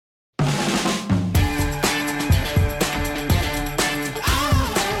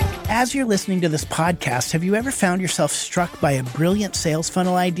as you're listening to this podcast, have you ever found yourself struck by a brilliant sales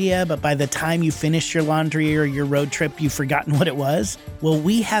funnel idea, but by the time you finish your laundry or your road trip, you've forgotten what it was? Well,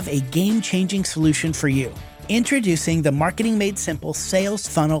 we have a game-changing solution for you. Introducing the Marketing Made Simple Sales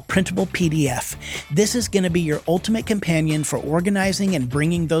Funnel Printable PDF. This is going to be your ultimate companion for organizing and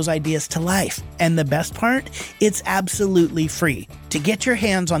bringing those ideas to life. And the best part? It's absolutely free. To get your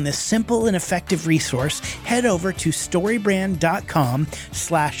hands on this simple and effective resource, head over to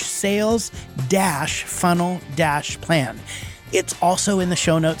storybrand.com/sales-funnel-plan. It's also in the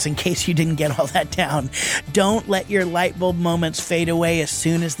show notes in case you didn't get all that down. Don't let your light bulb moments fade away as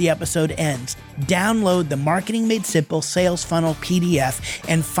soon as the episode ends. Download the Marketing Made Simple Sales Funnel PDF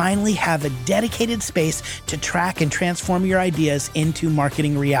and finally have a dedicated space to track and transform your ideas into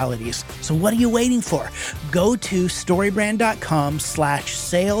marketing realities. So what are you waiting for? Go to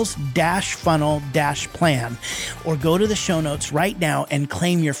storybrand.com/sales-funnel-plan or go to the show notes right now and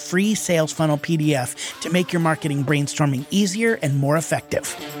claim your free sales funnel PDF to make your marketing brainstorming easier and more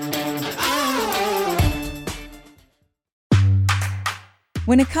effective.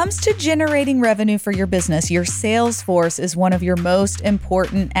 When it comes to generating revenue for your business, your sales force is one of your most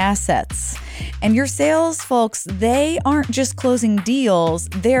important assets. And your sales folks, they aren't just closing deals,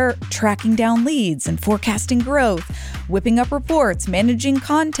 they're tracking down leads and forecasting growth, whipping up reports, managing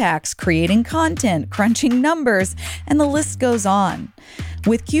contacts, creating content, crunching numbers, and the list goes on.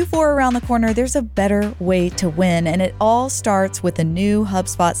 With Q4 around the corner, there's a better way to win, and it all starts with the new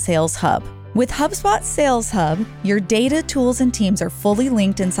HubSpot Sales Hub. With HubSpot Sales Hub, your data, tools, and teams are fully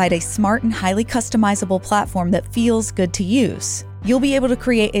linked inside a smart and highly customizable platform that feels good to use. You'll be able to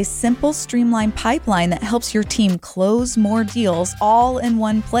create a simple, streamlined pipeline that helps your team close more deals all in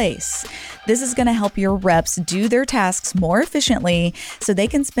one place. This is going to help your reps do their tasks more efficiently so they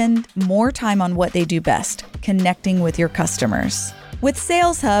can spend more time on what they do best, connecting with your customers. With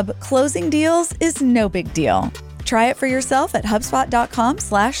Sales Hub, closing deals is no big deal. Try it for yourself at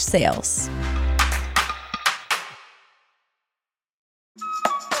HubSpot.com/sales.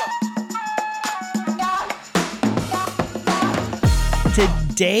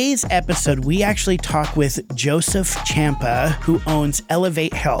 Today's episode, we actually talk with Joseph Champa, who owns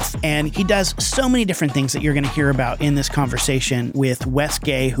Elevate Health. And he does so many different things that you're going to hear about in this conversation with Wes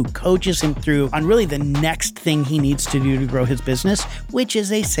Gay, who coaches him through on really the next thing he needs to do to grow his business, which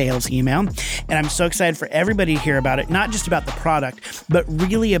is a sales email. And I'm so excited for everybody to hear about it, not just about the product, but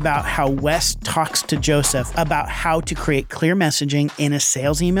really about how Wes talks to Joseph about how to create clear messaging in a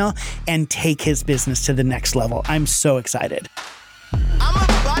sales email and take his business to the next level. I'm so excited. I'm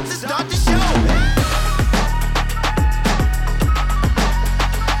about to start the show.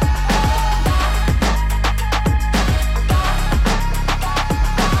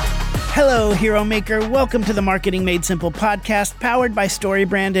 Hello, Hero Maker. Welcome to the Marketing Made Simple podcast, powered by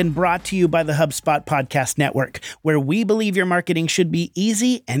StoryBrand and brought to you by the HubSpot Podcast Network, where we believe your marketing should be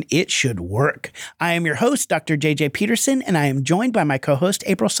easy and it should work. I am your host, Dr. JJ Peterson, and I am joined by my co-host,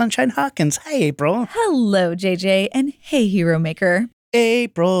 April Sunshine Hawkins. Hi, April. Hello, JJ, and hey, Hero Maker.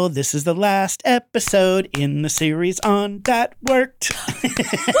 April, this is the last episode in the series on That Worked.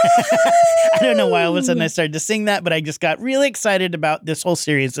 I don't know why all of a sudden I started to sing that, but I just got really excited about this whole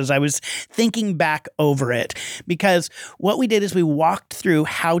series as I was thinking back over it. Because what we did is we walked through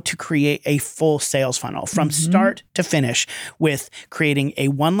how to create a full sales funnel from start to finish with creating a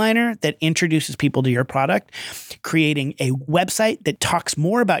one-liner that introduces people to your product, creating a website that talks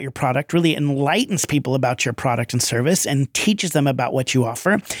more about your product, really enlightens people about your product and service, and teaches them about what you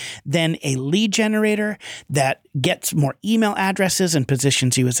offer, then a lead generator that gets more email addresses and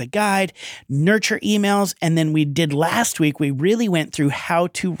positions you as a guide, nurture emails, and then we did last week, we really went through how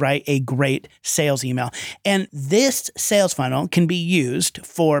to write a great sales email. And this sales funnel can be used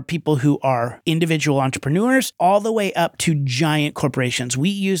for people who are individual entrepreneurs all the way up to giant corporations. We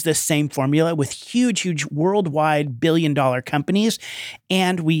use this same formula with huge worldwide billion-dollar companies,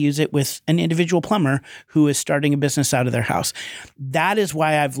 and we use it with an individual plumber who is starting a business out of their house. That is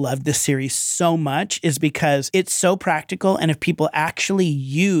why I've loved this series so much, is because it's so practical. And if people actually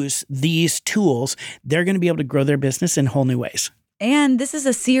use these tools, they're going to be able to grow their business in whole new ways. And this is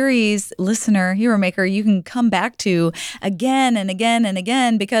a series, listener, Hero Maker, you can come back to again and again and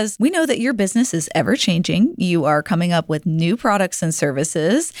again, because we know that your business is ever changing. You are coming up with new products and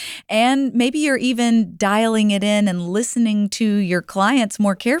services, and maybe you're even dialing it in and listening to your clients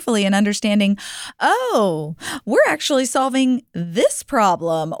more carefully and understanding, oh, we're actually solving this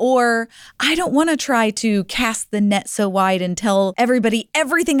problem, or I don't want to try to cast the net so wide and tell everybody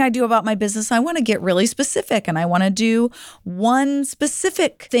everything I do about my business. I want to get really specific, and I want to do one one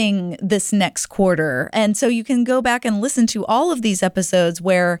specific thing this next quarter. And so you can go back and listen to all of these episodes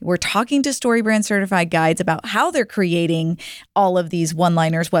where we're talking to StoryBrand certified guides about how they're creating all of these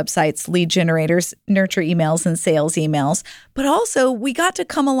one-liners, websites, lead generators, nurture emails, and sales emails. But also we got to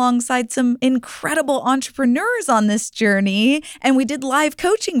come alongside some incredible entrepreneurs on this journey, and we did live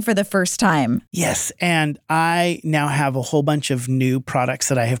coaching for the first time. Yes. And I now have a whole bunch of new products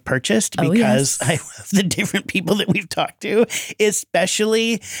that I have purchased because I love the different people that we've talked to,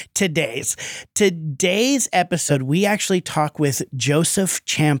 especially today's. Today's episode, we actually talk with Joseph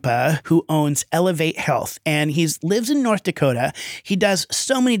Champa, who owns Elevate Health, and he lives in North Dakota. He does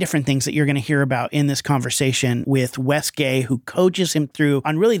so many different things that you're going to hear about in this conversation with Wes Gay, who coaches him through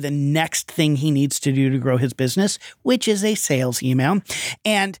on really the next thing he needs to do to grow his business, which is a sales email.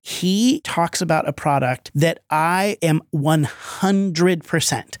 And he talks about a product that I am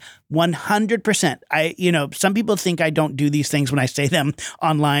 100%. Some people think I don't do these things when I say them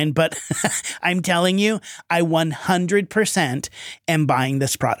online, but I'm telling you, I 100% am buying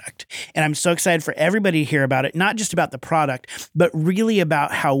this product. And I'm so excited for everybody to hear about it, not just about the product, but really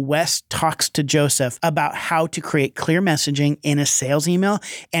about how Wes talks to Joseph about how to create clear messaging in a sales email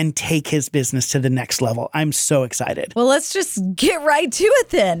and take his business to the next level. I'm so excited. Well, let's just get right to it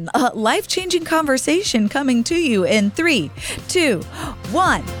then. A life-changing conversation coming to you in 3, 2,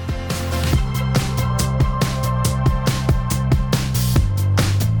 1.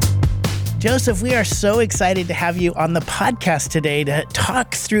 Joseph, we are so excited to have you on the podcast today to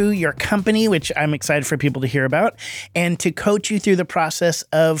talk through your company, which I'm excited for people to hear about, and to coach you through the process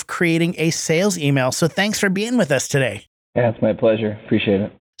of creating a sales email. So thanks for being with us today. Yeah, it's my pleasure. Appreciate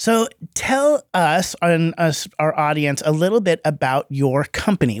it. So tell us, our audience, a little bit about your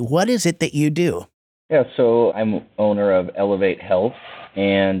company. What is it that you do? Yeah, so I'm owner of Elevate Health,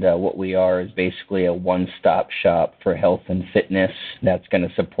 and what we are is basically a one-stop shop for health and fitness that's going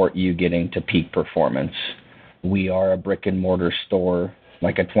to support you getting to peak performance. We are a brick-and-mortar store,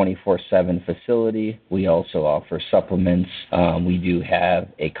 like a 24/7 facility. We also offer supplements. We do have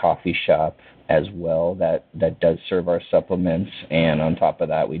a coffee shop as well that does serve our supplements, and on top of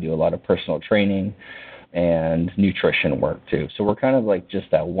that, we do a lot of personal training and nutrition work too. So we're kind of like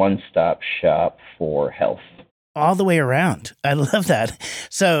just that one-stop shop for health. All the way around. I love that.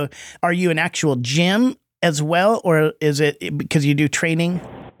 So are you an actual gym as well, or is it because you do training?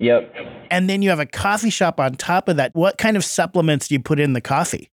 Yep. And then you have a coffee shop on top of that. What kind of supplements do you put in the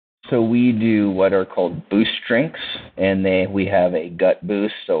coffee? So we do what are called boost drinks, and we have a gut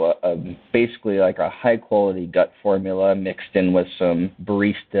boost, so basically like a high-quality gut formula mixed in with some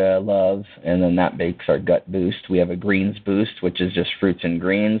barista love, and then that makes our gut boost. We have a greens boost, which is just fruits and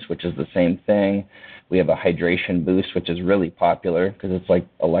greens, which is the same thing. We have a hydration boost, which is really popular because it's like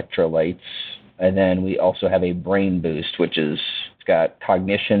electrolytes. And then we also have a brain boost, which it's got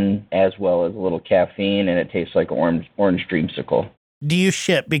cognition as well as a little caffeine, and it tastes like orange dreamsicle. Do you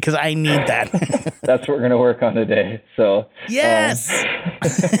ship? Because I need that. That's what we're going to work on today. So yes.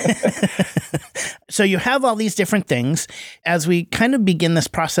 So you have all these different things. As we kind of begin this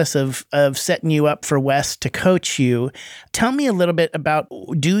process of setting you up for Wes to coach you, tell me a little bit about,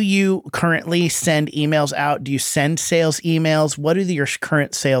 do you currently send emails out? Do you send sales emails? What do your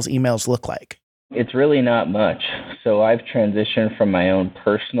current sales emails look like? It's really not much. So I've transitioned from my own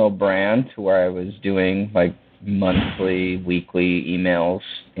personal brand to where I was doing like monthly, weekly emails,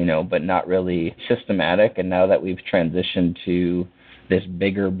 but not really systematic. And now that we've transitioned to this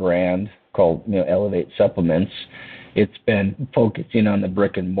bigger brand called, Elevate Supplements, it's been focusing on the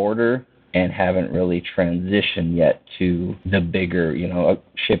brick and mortar and haven't really transitioned yet to the bigger,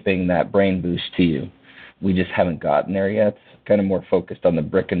 shipping that brain boost to you. We just haven't gotten there yet. Kind of more focused on the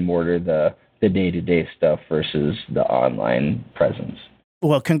brick and mortar, the day-to-day stuff versus the online presence.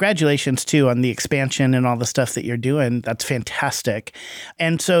 Well, congratulations, too, on the expansion and all the stuff that you're doing. That's fantastic.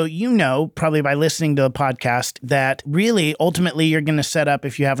 And so, probably by listening to the podcast, that really, ultimately, you're going to set up,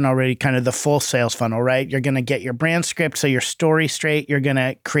 if you haven't already, kind of the full sales funnel, right? You're going to get your brand script, so your story straight. You're going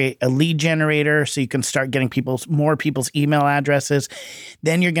to create a lead generator so you can start getting more people's email addresses.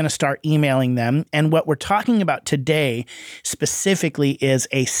 Then you're going to start emailing them. And what we're talking about today specifically is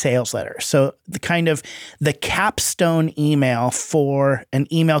a sales letter. So the capstone email for an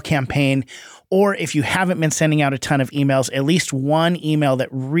email campaign, or if you haven't been sending out a ton of emails, at least one email that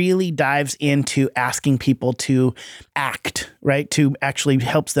really dives into asking people to act right? To actually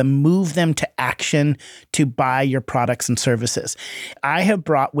helps them move them to action to buy your products and services. I have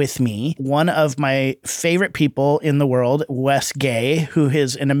brought with me one of my favorite people in the world, Wes Gay, who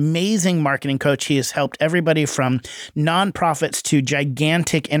is an amazing marketing coach. He has helped everybody from nonprofits to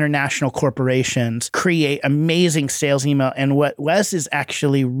gigantic international corporations create amazing sales email. And what Wes is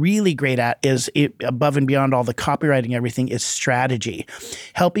actually really great at is above and beyond all the copywriting, everything is strategy,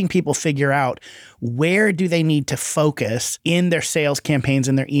 helping people figure out where do they need to focus in their sales campaigns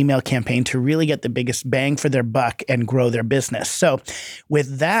and their email campaign to really get the biggest bang for their buck and grow their business. So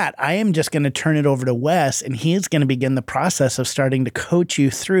with that, I am just going to turn it over to Wes, and he is going to begin the process of starting to coach you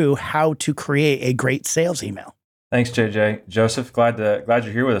through how to create a great sales email. Thanks, JJ. Joseph, glad you're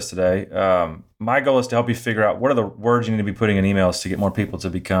here with us today. My goal is to help you figure out what are the words you need to be putting in emails to get more people to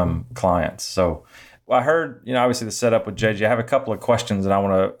become clients. So I heard, obviously the setup with JJ. I have a couple of questions that I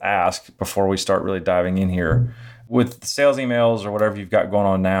want to ask before we start really diving in here. With sales emails or whatever you've got going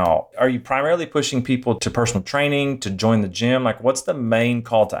on now, are you primarily pushing people to personal training, to join the gym? Like, what's the main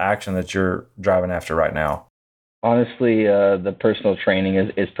call to action that you're driving after right now? Honestly, the personal training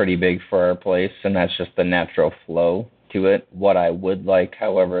is pretty big for our place, and that's just the natural flow to it. What I would like,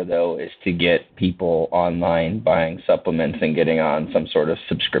 however, though, is to get people online buying supplements and getting on some sort of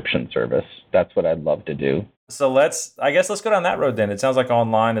subscription service. That's what I'd love to do. So let's go down that road then. It sounds like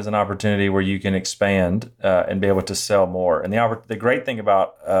online is an opportunity where you can expand and be able to sell more. And the great thing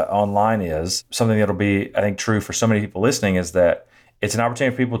about online is something that'll be, I think, true for so many people listening is that it's an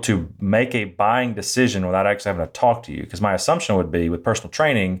opportunity for people to make a buying decision without actually having to talk to you. Because my assumption would be with personal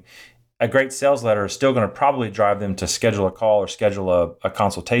training, a great sales letter is still going to probably drive them to schedule a call or schedule a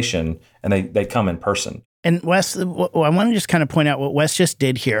consultation, and they come in person. And Wes, I want to just kind of point out what Wes just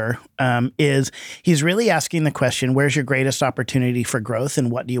did here is he's really asking the question, where's your greatest opportunity for growth and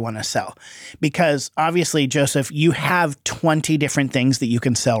what do you want to sell? Because obviously, Joseph, you have 20 different things that you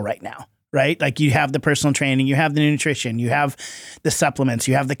can sell right now. Right? Like you have the personal training, you have the nutrition, you have the supplements,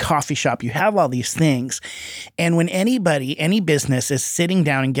 you have the coffee shop, you have all these things. And when any business is sitting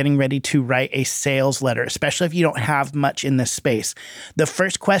down and getting ready to write a sales letter, especially if you don't have much in this space, the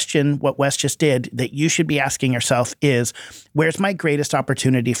first question, what Wes just did, that you should be asking yourself is, where's my greatest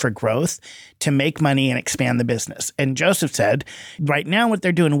opportunity for growth to make money and expand the business? And Joseph said, right now what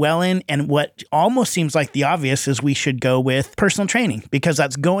they're doing well in, and what almost seems like the obvious is we should go with personal training because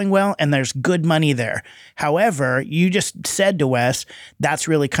that's going well and there's good money there. However, you just said to Wes, that's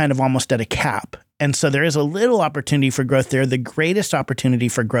really kind of almost at a cap. And so there is a little opportunity for growth there. The greatest opportunity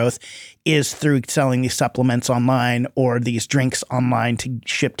for growth is through selling these supplements online or these drinks online to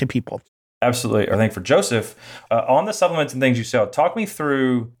ship to people. Absolutely. I think for Joseph, on the supplements and things you sell, talk me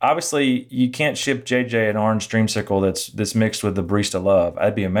through, obviously you can't ship JJ an orange dreamsicle that's mixed with the Barista Love.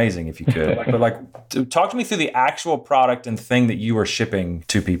 That'd be amazing if you could. But talk to me through the actual product and thing that you are shipping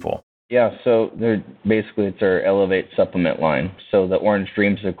to people. Yeah, so it's our Elevate supplement line. So the orange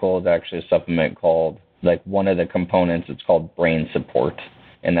dreamsicle is actually a supplement called, like one of the components, it's called Brain Support.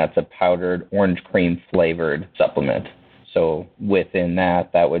 And that's a powdered orange cream flavored supplement. So within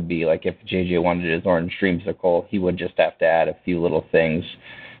that would be like if JJ wanted his orange dreamsicle, he would just have to add a few little things.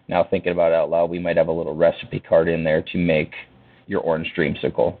 Now thinking about it out loud, we might have a little recipe card in there to make your orange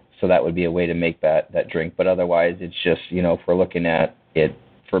dreamsicle. So that would be a way to make that drink. But otherwise, it's just, if we're looking at it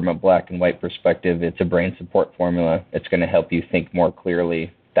from a black and white perspective, it's a brain support formula. It's going to help you think more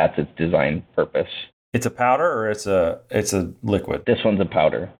clearly. That's its design purpose. It's a powder or it's a liquid? This one's a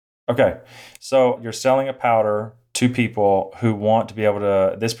powder. Okay. So you're selling a powder to people who want to be able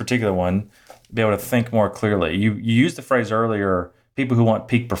to, this particular one, be able to think more clearly. You used the phrase earlier, people who want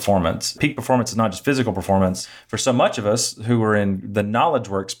peak performance. Peak performance is not just physical performance. For so much of us who are in the knowledge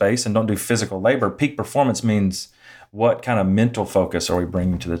workspace and don't do physical labor, peak performance means what kind of mental focus are we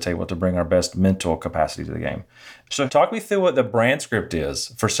bringing to the table to bring our best mental capacity to the game? So talk me through what the brand script is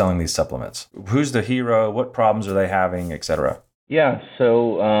for selling these supplements. Who's the hero? What problems are they having, et cetera? Yeah,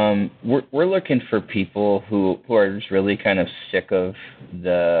 so we're looking for people who are just really kind of sick of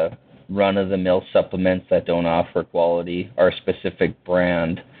the run-of-the-mill supplements that don't offer quality. Our specific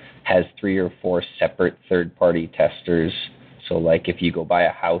brand has 3 or 4 separate third-party testers. So like if you go buy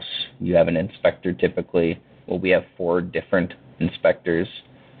a house, you have an inspector typically. Well, we have 4 different inspectors.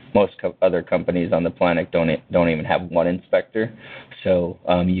 Most other companies on the planet don't even have one inspector. So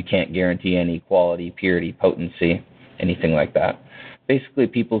you can't guarantee any quality, purity, potency, anything like that. Basically,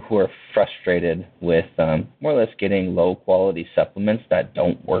 people who are frustrated with more or less getting low-quality supplements that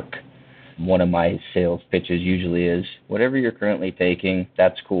don't work. One of my sales pitches usually is, whatever you're currently taking,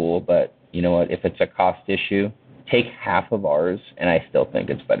 that's cool, but you know what? If it's a cost issue, take half of ours, and I still think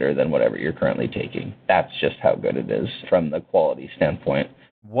it's better than whatever you're currently taking. That's just how good it is from the quality standpoint.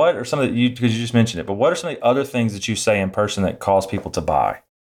 What are some of the, because you just mentioned it, but what are some of the other things that you say in person that cause people to buy?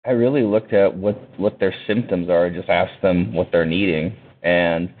 I really looked at what their symptoms are, just ask them what they're needing.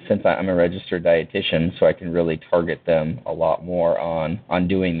 And since I'm a registered dietitian, so I can really target them a lot more on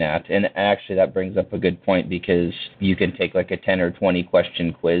doing that. And actually that brings up a good point, because you can take like a 10 or 20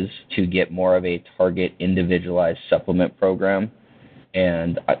 question quiz to get more of a target individualized supplement program.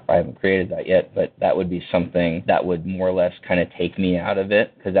 And I haven't created that yet, but that would be something that would more or less kind of take me out of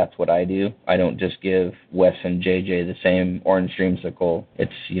it, because that's what I do. I don't just give Wes and JJ the same orange dreamsicle.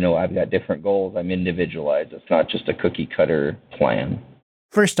 It's, I've got different goals. I'm individualized. It's not just a cookie cutter plan.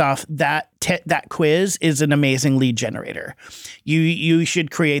 First off, that quiz is an amazing lead generator. You should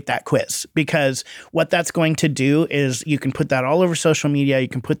create that quiz, because what that's going to do is you can put that all over social media. You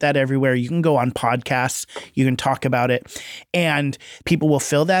can put that everywhere. You can go on podcasts. You can talk about it, and people will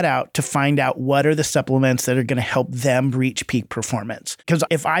fill that out to find out what are the supplements that are going to help them reach peak performance. Because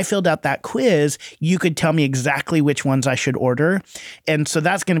if I filled out that quiz, you could tell me exactly which ones I should order. And so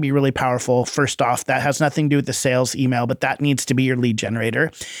that's going to be really powerful. First off, that has nothing to do with the sales email, but that needs to be your lead generator.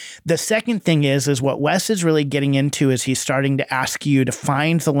 The second thing is what Wes is really getting into is he's starting to ask you to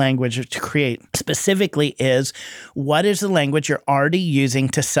find the language to create. Specifically is, what is the language you're already using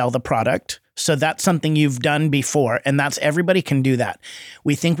to sell the product? So that's something you've done before, and that's everybody can do that.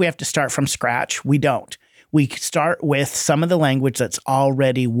 We think we have to start from scratch. We don't. We start with some of the language that's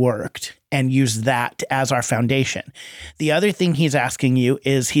already worked and use that as our foundation. The other thing he's asking you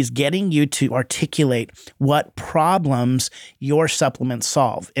is he's getting you to articulate what problems your supplements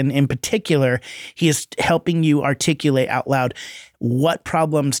solve. And in particular, he is helping you articulate out loud, what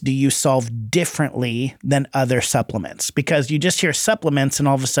problems do you solve differently than other supplements? Because you just hear supplements and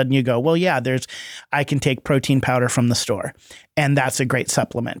all of a sudden you go, well, yeah, I can take protein powder from the store and that's a great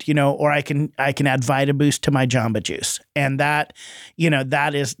supplement, or I can add VitaBoost to my Jamba Juice. And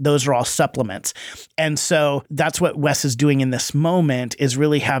those are all supplements. And so that's what Wes is doing in this moment, is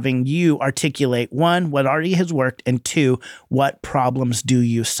really having you articulate, one, what already has worked, and two, what problems do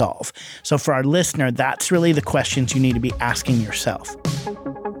you solve? So for our listener, that's really the questions you need to be asking yourself.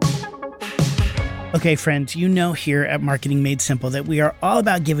 Okay, friends, here at Marketing Made Simple that we are all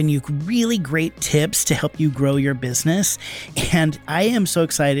about giving you really great tips to help you grow your business. And I am so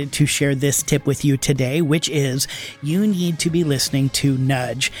excited to share this tip with you today, which is you need to be listening to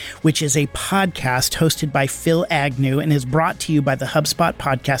Nudge, which is a podcast hosted by Phil Agnew and is brought to you by the HubSpot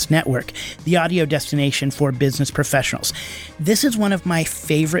Podcast Network, the audio destination for business professionals. This is one of my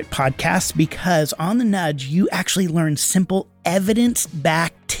favorite podcasts because on the Nudge, you actually learn simple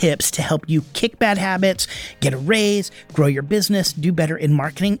evidence-backed tips to help you kick bad habits, get a raise, grow your business, do better in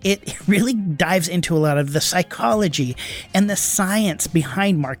marketing. It really dives into a lot of the psychology and the science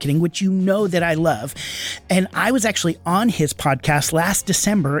behind marketing, which that I love. And I was actually on his podcast last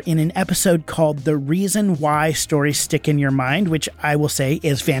December in an episode called The Reason Why Stories Stick in Your Mind, which I will say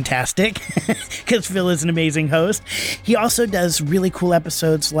is fantastic because Phil is an amazing host. He also does really cool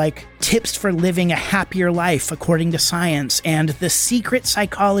episodes like Tips for Living a Happier Life According to Science and the secret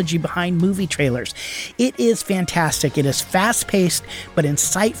psychology behind movie trailers. It is fantastic. It is fast-paced, but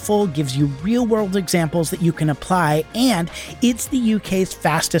insightful, gives you real-world examples that you can apply, and it's the UK's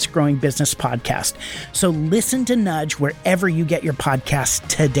fastest-growing business podcast. So listen to Nudge wherever you get your podcasts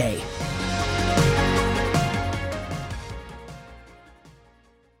today.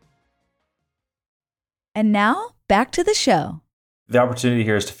 And now, back to the show. The opportunity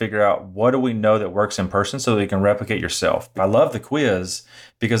here is to figure out what do we know that works in person so that you can replicate yourself. I love the quiz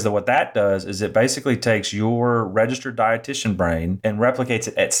because what that does is it basically takes your registered dietitian brain and replicates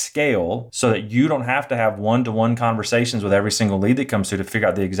it at scale so that you don't have to have one-to-one conversations with every single lead that comes through to figure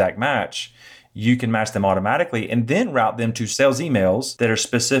out the exact match. You can match them automatically and then route them to sales emails that are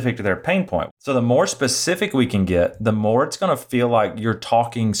specific to their pain point. So the more specific we can get, the more it's going to feel like you're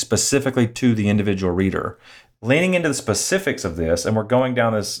talking specifically to the individual reader. Leaning into the specifics of this, and we're going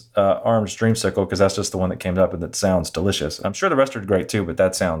down this orange dreamsicle because that's just the one that came up and that sounds delicious. I'm sure the rest are great too, but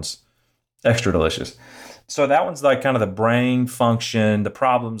that sounds extra delicious. So that one's like kind of the brain function. The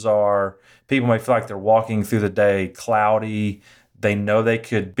problems are people may feel like they're walking through the day cloudy. They know they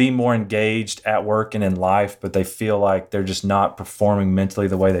could be more engaged at work and in life, but they feel like they're just not performing mentally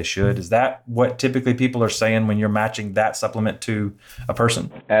the way they should. Is that what typically people are saying when you're matching that supplement to a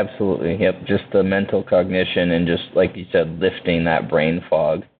person? Absolutely. Yep. Just the mental cognition and just, like you said, lifting that brain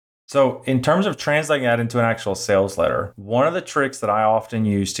fog. So in terms of translating that into an actual sales letter, one of the tricks that I often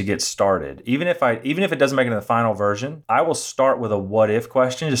use to get started, even if it doesn't make it in the final version, I will start with a what if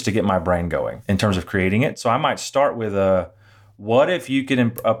question just to get my brain going in terms of creating it. So I might start with what if you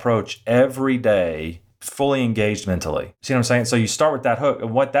could approach every day fully engaged mentally? See what I'm saying? So you start with that hook,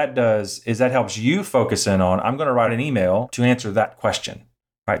 and what that does is that helps you focus in on, I'm going to write an email to answer that question.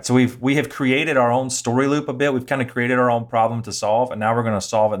 Right. So we have created our own story loop a bit. We've kind of created our own problem to solve, and now we're going to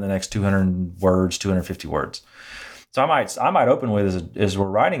solve it in the next 200 words, 250 words. So I might open with, as we're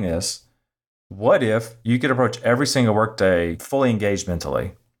writing this, what if you could approach every single workday fully engaged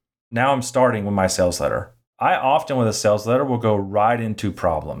mentally? Now I'm starting with my sales letter. I often with a sales letter will go right into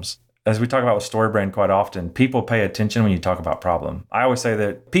problems. As we talk about with StoryBrand quite often, people pay attention when you talk about problem. I always say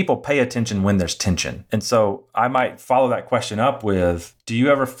that people pay attention when there's tension. And so I might follow that question up with, do you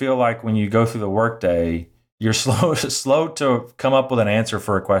ever feel like when you go through the workday, you're slow to come up with an answer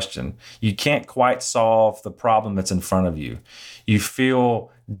for a question? You can't quite solve the problem that's in front of you. You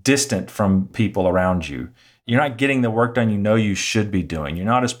feel distant from people around you. You're not getting the work done you know you should be doing. You're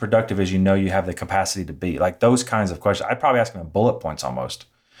not as productive as you know you have the capacity to be. Like those kinds of questions. I'd probably ask them in bullet points almost.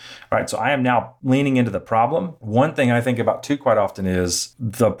 Right. So I am now leaning into the problem. One thing I think about too quite often is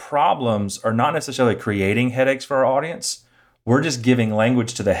the problems are not necessarily creating headaches for our audience. We're just giving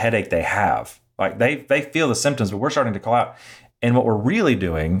language to the headache they have. Like they feel the symptoms, but we're starting to call out. And what we're really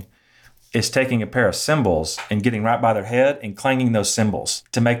doing is taking a pair of cymbals and getting right by their head and clanging those cymbals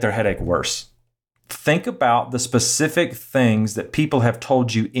to make their headache worse. Think about the specific things that people have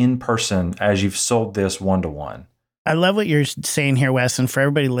told you in person as you've sold this one-to-one. I love what you're saying here, Wes, and for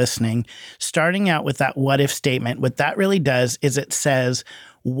everybody listening, starting out with that what if statement, what that really does is it says,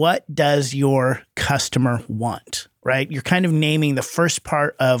 what does your customer want, right? You're kind of naming the first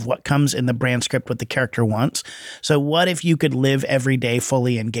part of what comes in the brand script, what the character wants. So what if you could live every day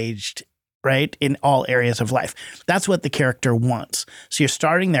fully engaged, right, in all areas of life? That's what the character wants. So you're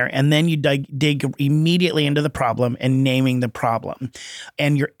starting there, and then you dig immediately into the problem and naming the problem.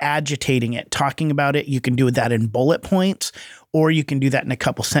 And you're agitating it, talking about it. You can do that in bullet points, or you can do that in a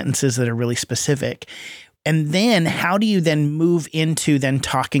couple sentences that are really specific. And then how do you then move into then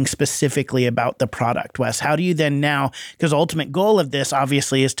talking specifically about the product, Wes? How do you then now, because the ultimate goal of this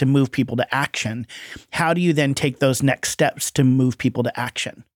obviously is to move people to action. How do you then take those next steps to move people to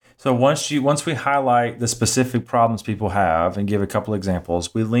action? So once we highlight the specific problems people have and give a couple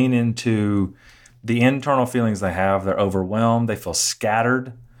examples, we lean into the internal feelings they have. They're overwhelmed. They feel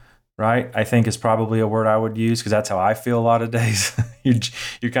scattered, right? I think is probably a word I would use because that's how I feel a lot of days.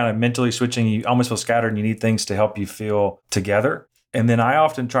 You're kind of mentally switching. You almost feel scattered and you need things to help you feel together. And then I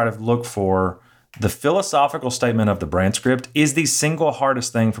often try to look for the philosophical statement of the brand script is the single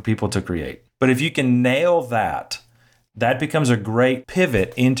hardest thing for people to create. But if you can nail that becomes a great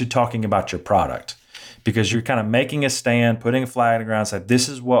pivot into talking about your product because you're kind of making a stand, putting a flag in the ground, say, this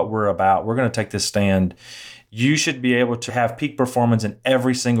is what we're about. We're going to take this stand. You should be able to have peak performance in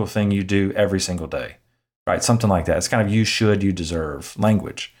every single thing you do every single day, right? Something like that. It's kind of you should, you deserve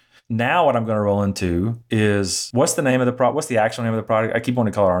language. Now what I'm going to roll into is what's the name of the product? What's the actual name of the product? I keep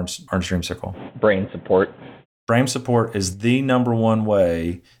wanting to call it Orange Dreamsicle. Brain support. Brain support is the number one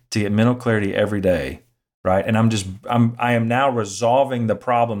way to get mental clarity every day. Right. And I am now resolving the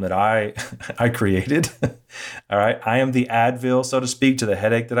problem that I created. All right. I am the Advil, so to speak, to the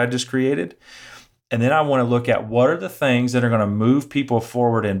headache that I just created. And then I want to look at what are the things that are going to move people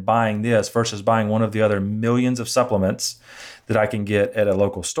forward in buying this versus buying one of the other millions of supplements that I can get at a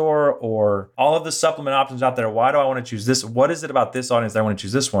local store or all of the supplement options out there. Why do I want to choose this? What is it about this audience that I want to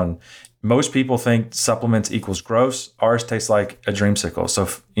choose this one? Most people think supplements equals gross. Ours tastes like a dreamsicle. So,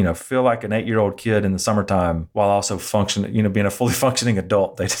 feel like an 8-year-old kid in the summertime while also being a fully functioning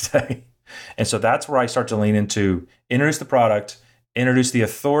adult day to day. And so that's where I start to lean into introduce the product, introduce the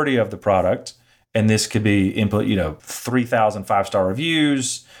authority of the product. And this could be 3,000 5-star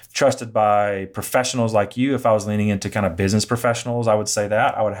reviews, trusted by professionals like you. If I was leaning into kind of business professionals, I would say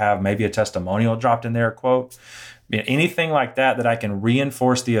that. I would have maybe a testimonial dropped in there, a quote. Anything like that I can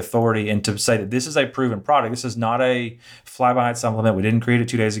reinforce the authority and to say that this is a proven product. This is not a fly-by-night supplement. We didn't create it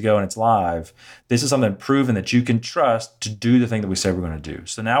 2 days ago and it's live. This is something proven that you can trust to do the thing that we say we're going to do.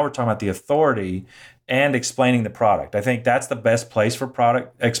 So now we're talking about the authority and explaining the product. I think that's the best place for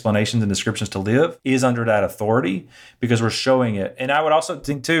product explanations and descriptions to live is under that authority because we're showing it. And I would also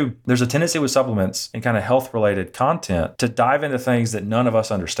think too, there's a tendency with supplements and kind of health related content to dive into things that none of us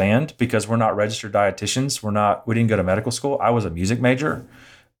understand because we're not registered dietitians. We didn't go to medical school. I was a music major.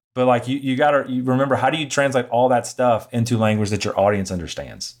 But like you remember, how do you translate all that stuff into language that your audience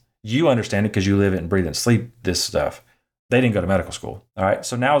understands? You understand it because you live it and breathe and sleep this stuff. They didn't go to medical school. All right.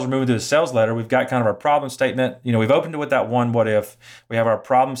 So now as we're moving through the sales letter, we've got kind of our problem statement. We've opened it with that one what if. We have our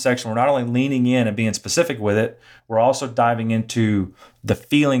problem section. We're not only leaning in and being specific with it, we're also diving into the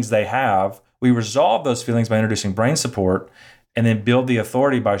feelings they have. We resolve those feelings by introducing brain support, and then build the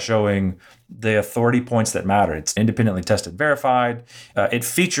authority by showing the authority points that matter. It's independently tested, verified. It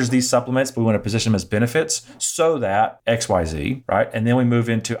features these supplements, but we want to position them as benefits so that XYZ, right? And then we move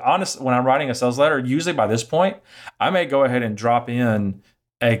into when I'm writing a sales letter, usually by this point, I may go ahead and drop in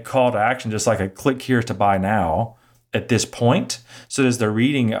a call to action, just like a click here to buy now at this point. So as they're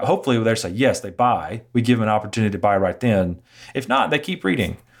reading, hopefully they say, yes, they buy. We give them an opportunity to buy right then. If not, they keep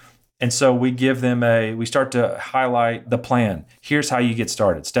reading. And so we give them we start to highlight the plan. Here's how you get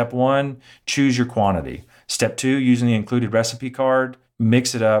started. Step 1, choose your quantity. Step 2, using the included recipe card,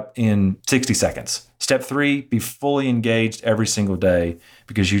 mix it up in 60 seconds. Step 3, be fully engaged every single day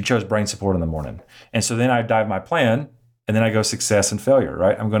because you chose brain support in the morning. And so then I dive my plan, and then I go success and failure,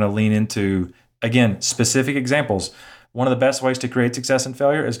 right? I'm going to lean into, again, specific examples. One of the best ways to create success and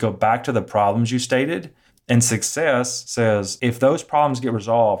failure is go back to the problems you stated. And success says, if those problems get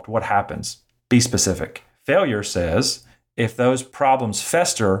resolved, what happens? Be specific. Failure says, if those problems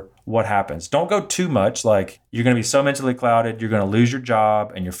fester, what happens? Don't go too much, like you're going to be so mentally clouded, you're going to lose your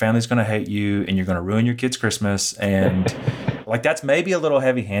job, and your family's going to hate you, and you're going to ruin your kid's Christmas. And like that's maybe a little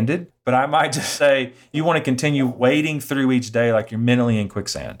heavy-handed, but I might just say you want to continue wading through each day like you're mentally in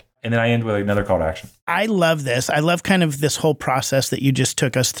quicksand. And then I end with another call to action. I love this. I love kind of this whole process that you just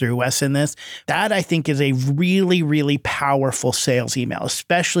took us through, Wes, in this. That I think is a really, really powerful sales email,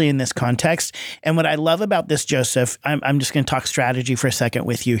 especially in this context. And what I love about this, Joseph, I'm just going to talk strategy for a second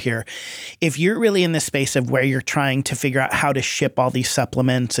with you here. If you're really in this space of where you're trying to figure out how to ship all these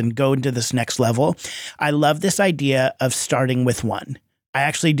supplements and go into this next level, I love this idea of starting with one. I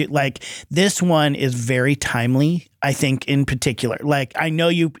actually do this one is very timely, I think, in particular. Like I know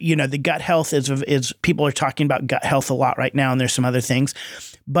the gut health is people are talking about gut health a lot right now, and there's some other things.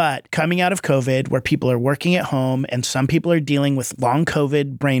 But coming out of COVID, where people are working at home and some people are dealing with long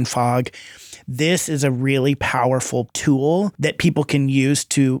COVID brain fog, this is a really powerful tool that people can use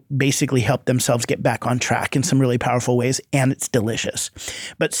to basically help themselves get back on track in some really powerful ways, and it's delicious.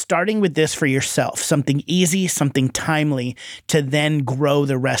 But starting with this for yourself, something easy, something timely to then grow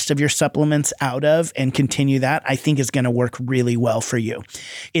the rest of your supplements out of and continue that, I think is going to work really well for you.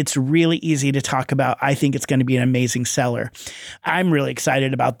 It's really easy to talk about. I think it's going to be an amazing seller. I'm really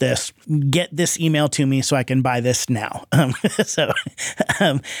excited about this. Get this email to me so I can buy this now.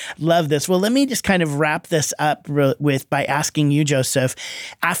 Love this. Well, let me just kind of wrap this up by asking you, Joseph,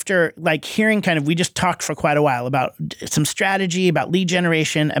 after hearing we just talked for quite a while about some strategy, about lead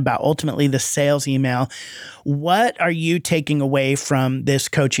generation, about ultimately the sales email. What are you taking away from this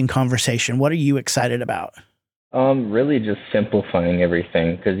coaching conversation? What are you excited about? Really just simplifying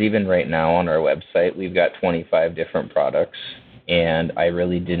everything, because even right now on our website, we've got 25 different products, and I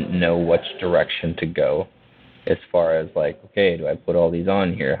really didn't know which direction to go as far as okay, do I put all these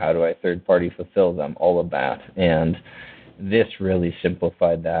on here? How do I third-party fulfill them? All of that. And this really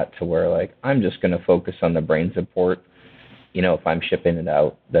simplified that to where I'm just going to focus on the brain support. If I'm shipping it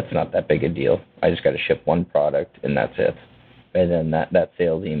out, that's not that big a deal. I just got to ship one product and that's it. And then that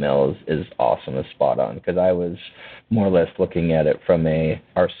sales email is awesome, is spot on, because I was more or less looking at it from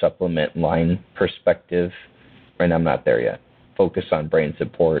our supplement line perspective, and I'm not there yet. Focus on brain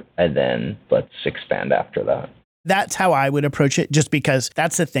support, and then let's expand after that. That's how I would approach it, just because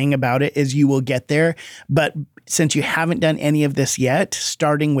that's the thing about it is you will get there. But since you haven't done any of this yet,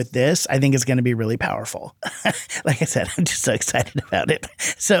 starting with this, I think is going to be really powerful. Like I said, I'm just so excited about it.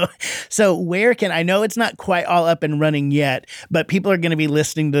 So I know it's not quite all up and running yet, but people are going to be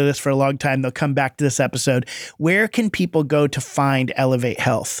listening to this for a long time. They'll come back to this episode. Where can people go to find Elevate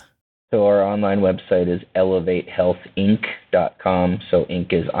Health? So our online website is elevatehealthinc.com. So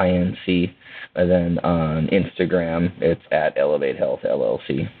Inc is INC. And then on Instagram, it's at Elevate Health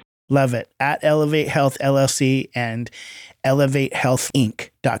LLC. Love it. At Elevate Health LLC and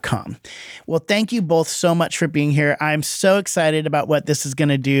elevatehealthinc.com. Well, thank you both so much for being here. I'm so excited about what this is going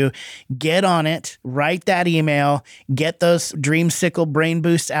to do. Get on it, write that email, get those Dreamsicle brain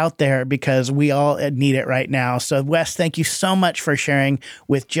boosts out there, because we all need it right now. So Wes, thank you so much for sharing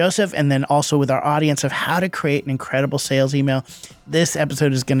with Joseph and then also with our audience of how to create an incredible sales email. This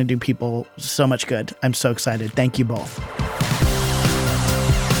episode is going to do people so much good. I'm so excited. Thank you both.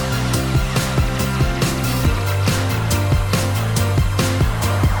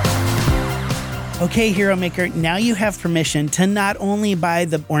 Okay, Hero Maker, now you have permission to not only buy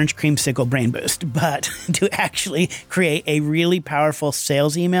the Orange Creamsicle Brain Boost, but to actually create a really powerful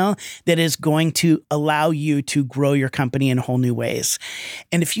sales email that is going to allow you to grow your company in whole new ways.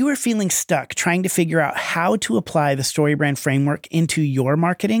 And if you are feeling stuck trying to figure out how to apply the StoryBrand framework into your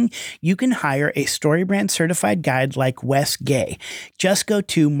marketing, you can hire a StoryBrand certified guide like Wes Gay. Just go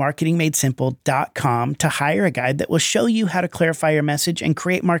to marketingmadesimple.com to hire a guide that will show you how to clarify your message and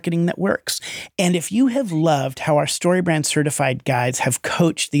create marketing that works. And if you have loved how our StoryBrand certified guides have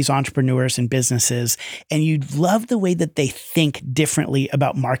coached these entrepreneurs and businesses, and you love the way that they think differently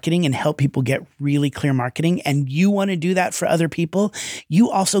about marketing and help people get really clear marketing, and you want to do that for other people, you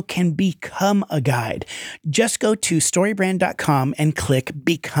also can become a guide. Just go to storybrand.com and click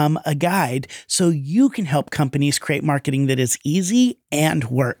Become a Guide so you can help companies create marketing that is easy and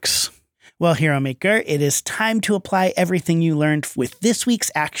works. Well, Hero Maker, it is time to apply everything you learned with this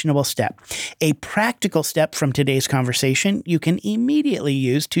week's actionable step. A practical step from today's conversation you can immediately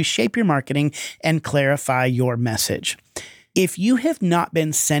use to shape your marketing and clarify your message. If you have not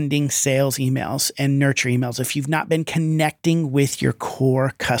been sending sales emails and nurture emails, if you've not been connecting with your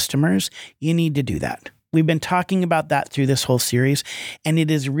core customers, you need to do that. We've been talking about that through this whole series, and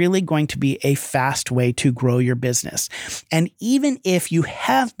it is really going to be a fast way to grow your business. And even if you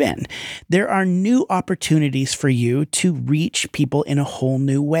have been, there are new opportunities for you to reach people in a whole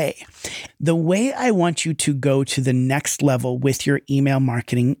new way. The way I want you to go to the next level with your email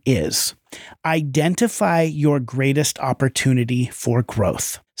marketing is identify your greatest opportunity for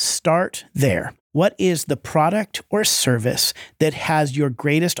growth. Start there. What is the product or service that has your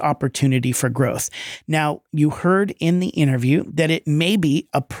greatest opportunity for growth? Now, you heard in the interview that it may be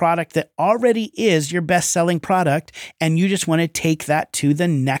a product that already is your best-selling product, and you just want to take that to the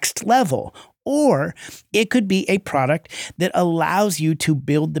next level. Or it could be a product that allows you to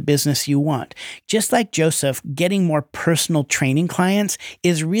build the business you want. Just like Joseph, getting more personal training clients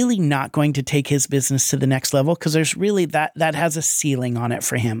is really not going to take his business to the next level because there's really that has a ceiling on it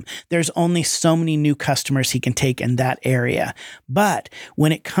for him. There's only so many new customers he can take in that area. But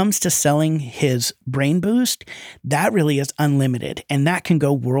when it comes to selling his Brain Boost, that really is unlimited and that can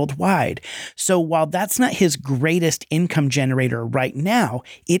go worldwide. So while that's not his greatest income generator right now,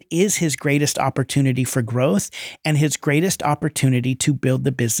 it is his greatest opportunity for growth and his greatest opportunity to build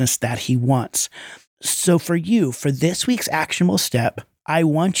the business that he wants. So for you, for this week's actionable step, I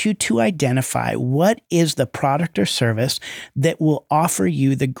want you to identify what is the product or service that will offer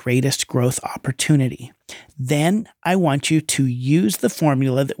you the greatest growth opportunity. Then I want you to use the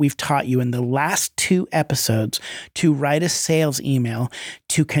formula that we've taught you in the last 2 episodes to write a sales email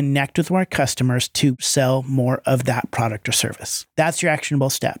to connect with our customers to sell more of that product or service. That's your actionable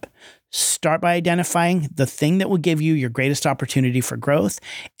step. Start by identifying the thing that will give you your greatest opportunity for growth,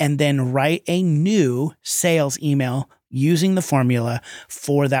 and then write a new sales email using the formula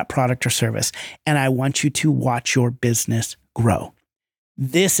for that product or service. And I want you to watch your business grow.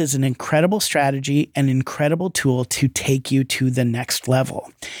 This is an incredible strategy, an incredible tool to take you to the next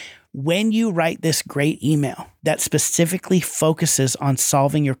level. When you write this great email that specifically focuses on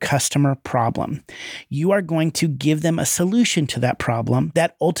solving your customer problem, you are going to give them a solution to that problem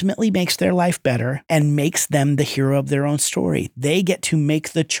that ultimately makes their life better and makes them the hero of their own story. They get to make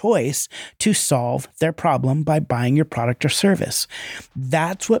the choice to solve their problem by buying your product or service.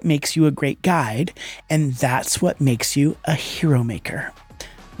 That's what makes you a great guide, and that's what makes you a hero maker.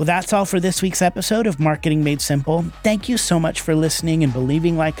 Well, that's all for this week's episode of Marketing Made Simple. Thank you so much for listening and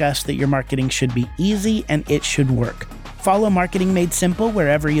believing like us that your marketing should be easy and it should work. Follow Marketing Made Simple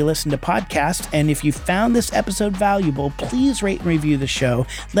wherever you listen to podcasts. And if you found this episode valuable, please rate and review the show,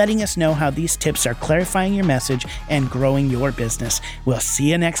 letting us know how these tips are clarifying your message and growing your business. We'll see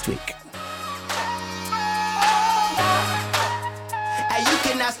you next week. Hey, you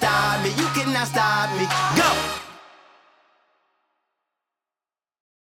cannot stop me. You cannot stop me. Go.